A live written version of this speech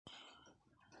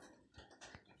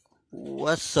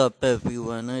What's up,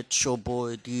 everyone? It's your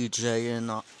boy DJ, and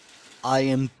I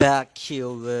am back here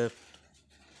with.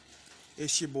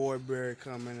 It's your boy Barry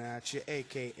coming at you,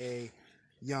 aka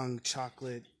Young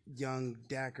Chocolate, Young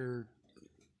Dagger.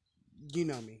 You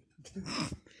know me.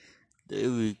 There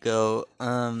we go.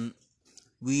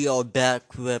 We are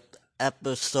back with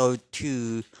episode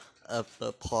 2 of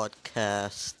the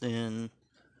podcast, and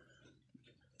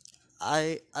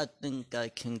I think I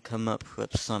can come up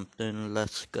with something.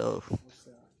 Let's go. What's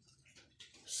that?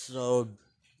 So,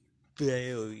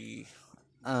 Barry,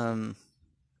 um,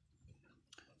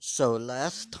 so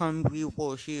last time we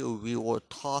were here, we were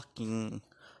talking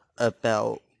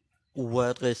about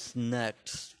what is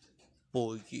next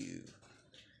for you.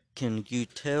 Can you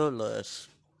tell us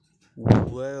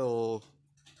where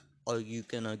are you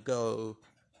gonna go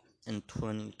in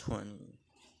 2020?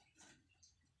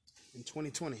 In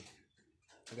 2020,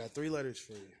 I got three letters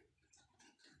for you.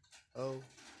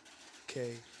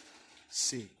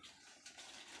 OKC.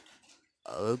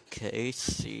 Okay,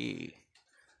 see.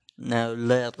 Now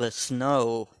let us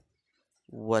know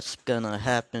what's gonna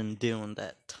happen during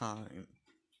that time.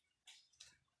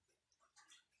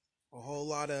 A whole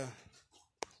lot of.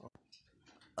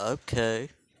 Okay,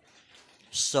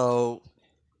 so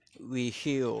we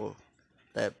hear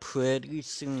that pretty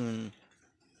soon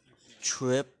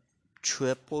Trip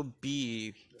Triple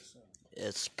B Yes, sir.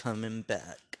 is coming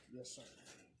back. Yes, sir.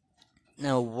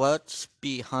 Now, what's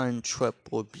behind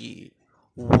Triple B?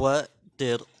 What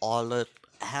did all of,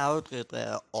 how did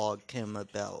that all came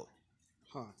about?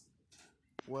 Huh.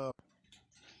 Well,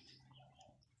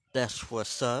 That's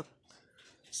what's up.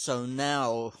 So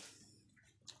now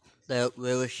that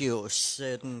we're here,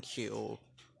 sitting here,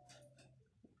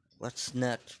 what's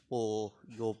next for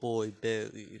your boy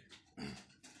Barry?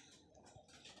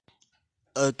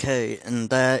 Okay, and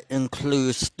that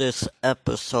includes this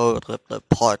episode of the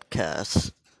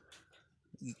podcast.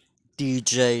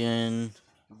 DJing,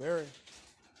 Barry.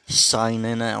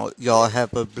 signing out. Y'all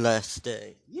have a blessed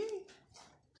day. Yeah.